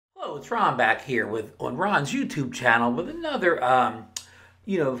Hello, it's Ron back here on Ron's YouTube channel with another, kind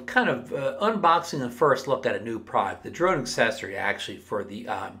of unboxing and first look at a new product, the drone accessory actually for the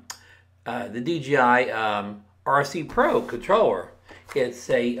DJI RC Pro controller. It's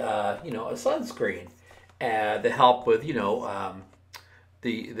a a sunscreen to help with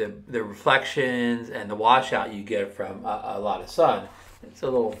the reflections and the washout you get from a lot of sun. It's a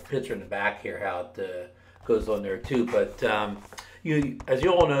little picture in the back here how it goes on there too, but. As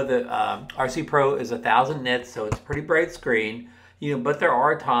you all know, the RC Pro is 1,000 nits, so it's a pretty bright screen. But there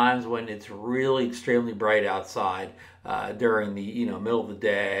are times when it's really extremely bright outside during the middle of the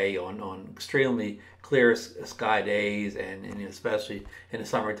day on extremely clear sky days, and especially in the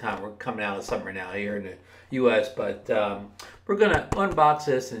summertime. We're coming out of summer now here in the U.S., but we're gonna unbox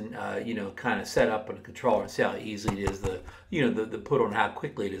this and kind of set up on the controller and see how easy it is to put on, how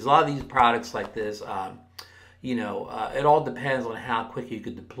quickly it is. A lot of these products like this. It all depends on how quick you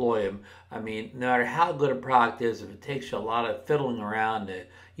could deploy them. I mean, no matter how good a product is, if it takes you a lot of fiddling around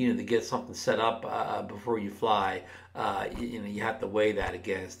to get something set up before you fly, you have to weigh that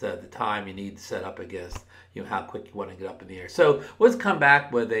against the time you need to set up against how quick you want to get up in the air. So let's come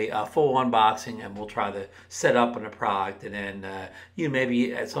back with a full unboxing, and we'll try to set up on the product, and then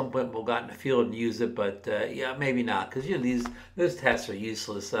maybe at some point we'll get in the field and use it, but yeah, maybe not, because those tests are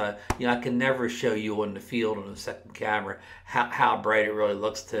useless. I can never show you on the field on the second camera how bright it really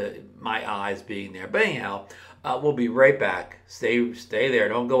looks to my eyes being there. But anyhow, we'll be right back. Stay there.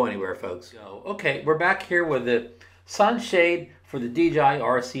 Don't go anywhere, folks. Okay, we're back here with the sunshade for the DJI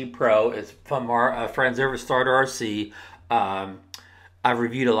RC Pro. It's from our friends over at StartRC. I've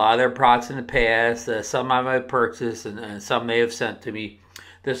reviewed a lot of their products in the past. Some I might have purchased, and some may have sent to me.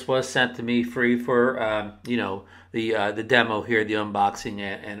 This was sent to me free for the demo here, the unboxing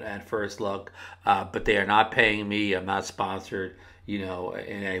and first look. But they are not paying me. I'm not sponsored, in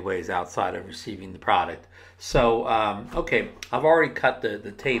any ways outside of receiving the product. So, okay, I've already cut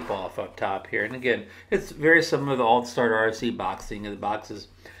the tape off up top here. And again, it's very similar to all the StartRC boxing. The boxes,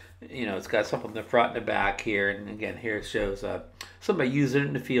 it's got something in the front and the back here. And again, here it shows somebody using it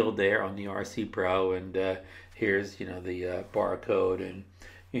in the field there on the RC Pro. And here's, the barcode. And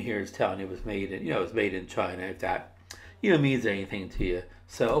here's telling you it was made in, it was made in China, if that, means anything to you.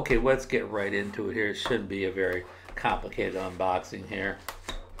 So, okay, let's get right into it here. It shouldn't be a very complicated unboxing here.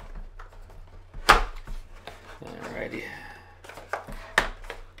 Alrighty.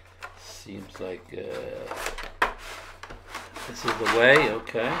 Seems like this is the way.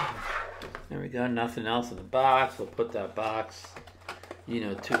 Okay. There we go. Nothing else in the box. We'll put that box,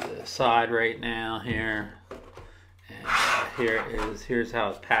 to the side right now here. And here's how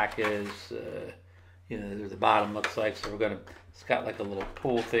it's packaged. The bottom looks like. So it's got like a little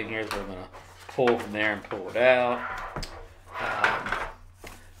pull thing here. So we're gonna pull from there and pull it out.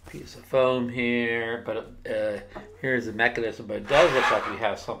 Piece of foam here, but here's the mechanism. But it does look like we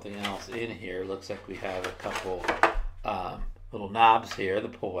have something else in here. It looks like we have a couple little knobs here to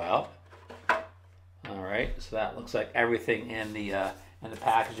pull out. All right, so that looks like everything in the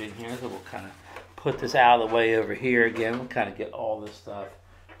packaging here. So we'll kind of put this out of the way over here again. We'll kind of get all this stuff,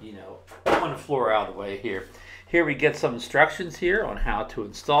 on the floor out of the way here. Here we get some instructions here on how to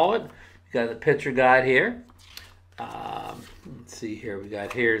install it. We got the picture guide here. Let's see here. We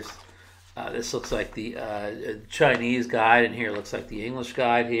got this looks like the Chinese guide, and here looks like the English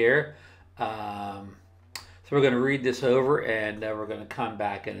guide here. So we're going to read this over, and we're going to come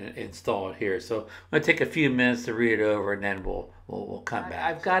back and install it here. So I'm going to take a few minutes to read it over, and then we'll come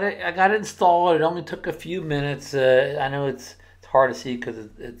back. I got it installed. It only took a few minutes. I know it's hard to see because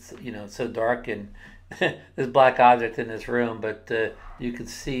it's it's so dark and there's black object in this room, but you can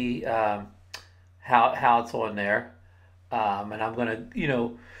see how it's on there. And I'm gonna,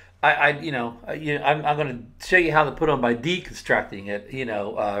 I'm gonna show you how to put on by deconstructing it,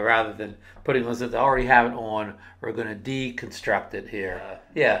 rather than putting ones that already have it on. We're gonna deconstruct it here.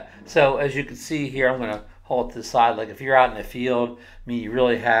 Yeah. So as you can see here, I'm gonna hold it to the side. Like if you're out in the field, I mean, you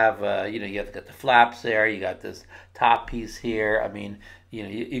really have, you have to get the flaps there. You got this top piece here. I mean,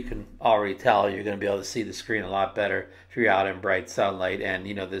 you can already tell you're going to be able to see the screen a lot better if you're out in bright sunlight. And,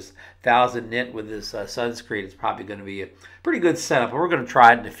 this 1,000 nit with this sunscreen is probably going to be a pretty good setup. We're going to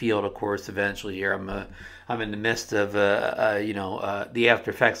try it in the field, of course, eventually here. I'm in the midst of, the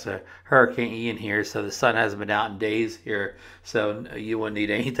after effects of Hurricane Ian here, so the sun hasn't been out in days here. So you wouldn't need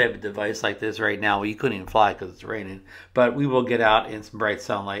any type of device like this right now. Well, you couldn't even fly because it's raining. But we will get out in some bright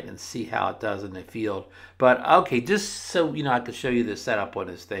sunlight and see how it does in the field. But, okay, just so, I could show you the setup on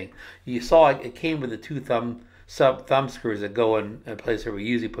this thing. You saw it came with the two thumb screws that go in a place where we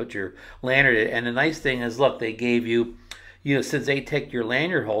usually put your lantern in. And the nice thing is, look, they gave you since they take your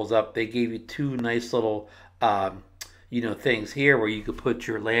lanyard holes up, they gave you two nice little, things here where you could put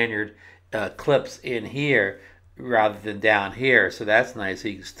your lanyard clips in here rather than down here. So that's nice. So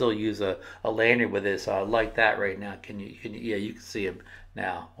you can still use a lanyard with this. So I like that right now. Yeah, you can see them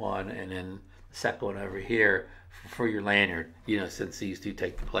now. One, and then the second one over here for your lanyard, since these do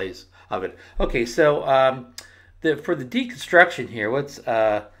take the place of it. Okay, so for the deconstruction here,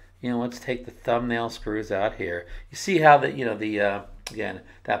 let's take the thumbnail screws out here. You see how again,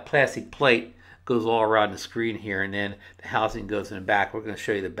 that plastic plate goes all around the screen here, and then the housing goes in the back. We're going to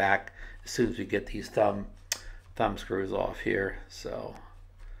show you the back as soon as we get these thumb screws off here. So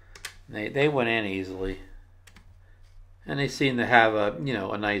they went in easily, and they seem to have a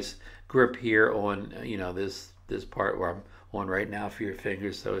nice grip here on this part where I'm on right now for your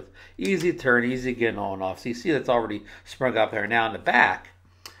fingers. So it's easy to turn, easy to get on and off. So you see that's already sprung up there. Now in the back,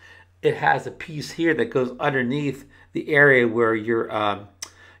 it has a piece here that goes underneath the area where your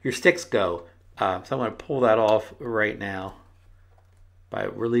sticks go. So I'm going to pull that off right now by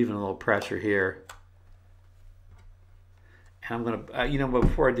relieving a little pressure here. And I'm going to, but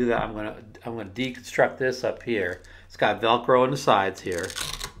before I do that, I'm going to deconstruct this up here. It's got Velcro on the sides here.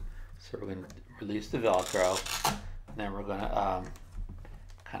 So we're going to release the Velcro. And then we're going to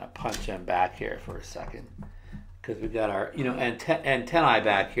kind of punch them back here for a second, because we've got our antennae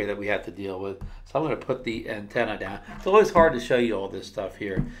back here that we have to deal with. So I'm going to put the antenna down. It's always hard to show you all this stuff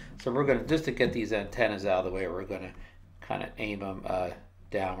here. So we're going to, just to get these antennas out of the way, we're going to kind of aim them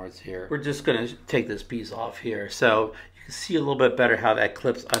downwards here. We're just going to take this piece off here. So you can see a little bit better how that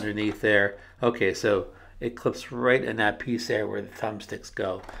clips underneath there. Okay, so it clips right in that piece there where the thumbsticks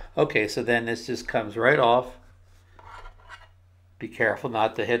go. Okay, so then this just comes right off. Be careful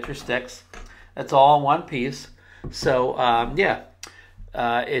not to hit your sticks. That's all in one piece. So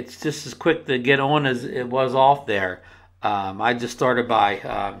it's just as quick to get on as it was off there. I just started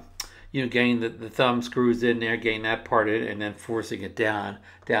by getting the thumb screws in there, getting that part in, and then forcing it down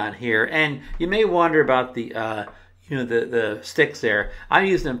here. And you may wonder about the the sticks there. I'm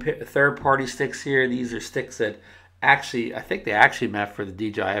using third-party sticks here. These are sticks that actually, I think they actually meant for the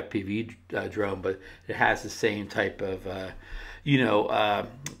DJI FPV drone, but it has the same type of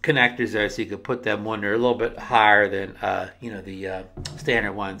connectors there, so you could put them on. They're a little bit higher than the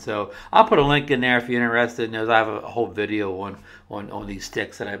standard one. So I'll put a link in there if you're interested in those. I have a whole video on these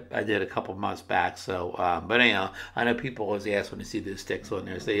sticks that I did a couple months back. So but anyhow, I know people always ask when they see these sticks on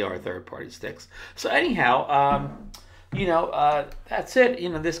there, so they are third-party sticks. So anyhow, that's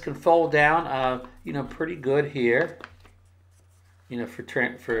it. This can fold down pretty good here,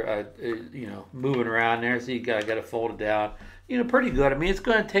 for moving around there. So you got to fold it down, pretty good. I mean, it's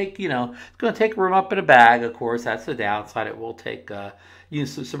going to take, it's going to take room up in a bag. Of course, that's the downside. It will take,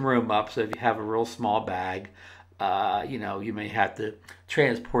 some room up. So if you have a real small bag, you may have to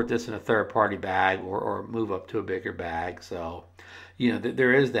transport this in a third-party bag or move up to a bigger bag. So,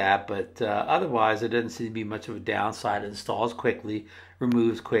 there is that. But otherwise, there doesn't seem to be much of a downside. It installs quickly,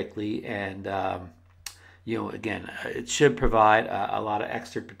 removes quickly, and again, it should provide a lot of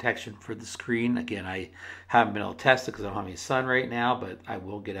extra protection for the screen. Again, I haven't been able to test it because I don't have any sun right now, but I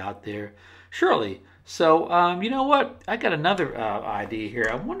will get out there shortly. So, you know what? I got another idea here.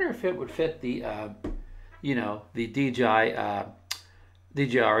 I wonder if it would fit the, the DJI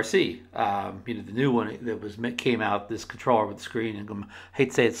RC, the new one that came out, this controller with the screen. And I hate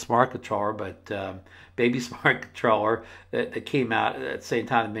to say it's smart controller, but baby smart controller that came out at the same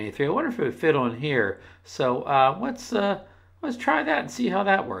time the Mini 3. I wonder if it would fit on here. So let's try that and see how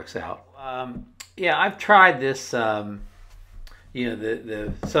that works out. Yeah, I've tried this, the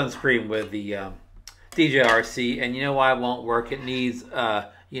sunscreen with the DJI RC, and you know why it won't work? It needs,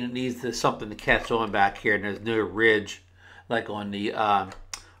 something to catch on back here, and there's no ridge like on the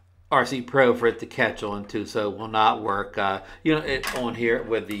RC Pro for it to catch on to, so it will not work. It on here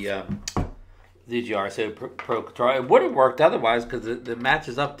with the DJI RC Pro controller. It would have worked otherwise because it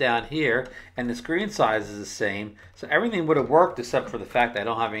matches up down here, and the screen size is the same, so everything would have worked except for the fact that I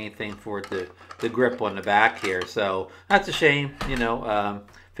don't have anything for it to grip on the back here. So that's a shame. If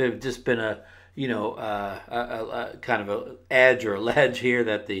it had just been a kind of a edge or a ledge here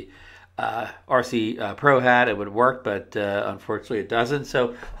that the RC Pro had, it would work, but unfortunately it doesn't.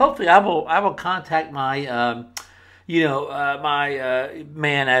 So hopefully I will contact my my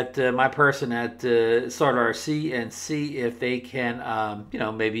person at StartRC and see if they can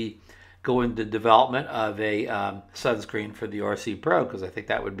maybe go into development of a sunscreen for the RC Pro, because I think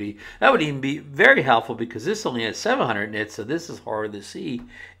that would even be very helpful, because this only has 700 nits, so this is harder to see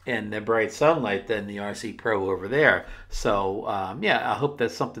in the bright sunlight than the RC Pro over there. So yeah, I hope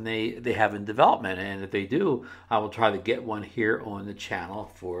that's something they have in development, and if they do, I will try to get one here on the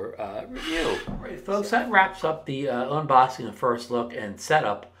channel for review. All right, folks, that wraps up the unboxing and first look and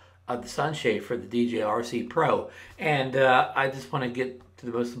setup of the sunshade for the DJI RC Pro. And I just want to get to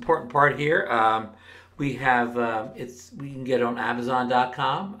the most important part here. We have we can get it on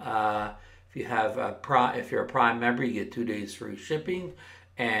Amazon.com. If you have if you're a Prime member, you get 2 days free shipping,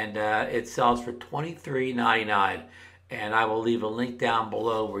 and it sells for $23.99. And I will leave a link down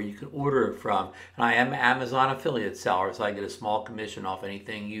below where you can order it from. And I am an Amazon affiliate seller, so I get a small commission off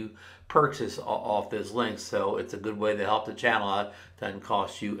anything you purchase off this link. So it's a good way to help the channel out. It doesn't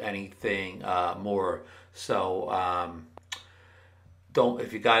cost you anything more. So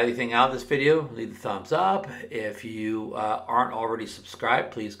if you got anything out of this video, leave a thumbs up. If you aren't already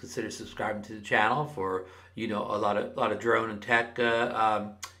subscribed, please consider subscribing to the channel for a lot of drone and tech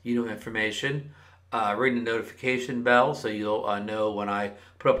information. Ring the notification bell so you'll know when I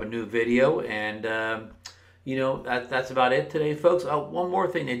put up a new video. And that's about it today, folks. One more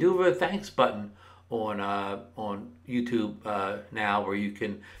thing, they do have a thanks button on YouTube now, where you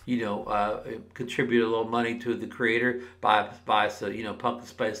can contribute a little money to the creator. Buy pumpkin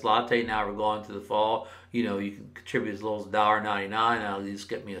spice latte. Now we're going to the fall. You can contribute as little as $1.99. That'll at least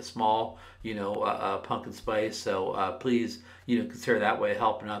get me a small pumpkin spice. So please consider that way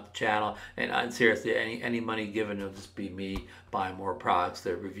helping out the channel. And seriously, any money given will just be me buying more products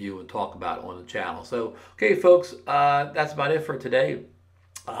to review and talk about on the channel. So okay, folks, that's about it for today.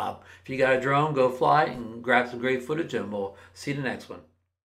 If you got a drone, go fly and grab some great footage, and we'll see you in the next one.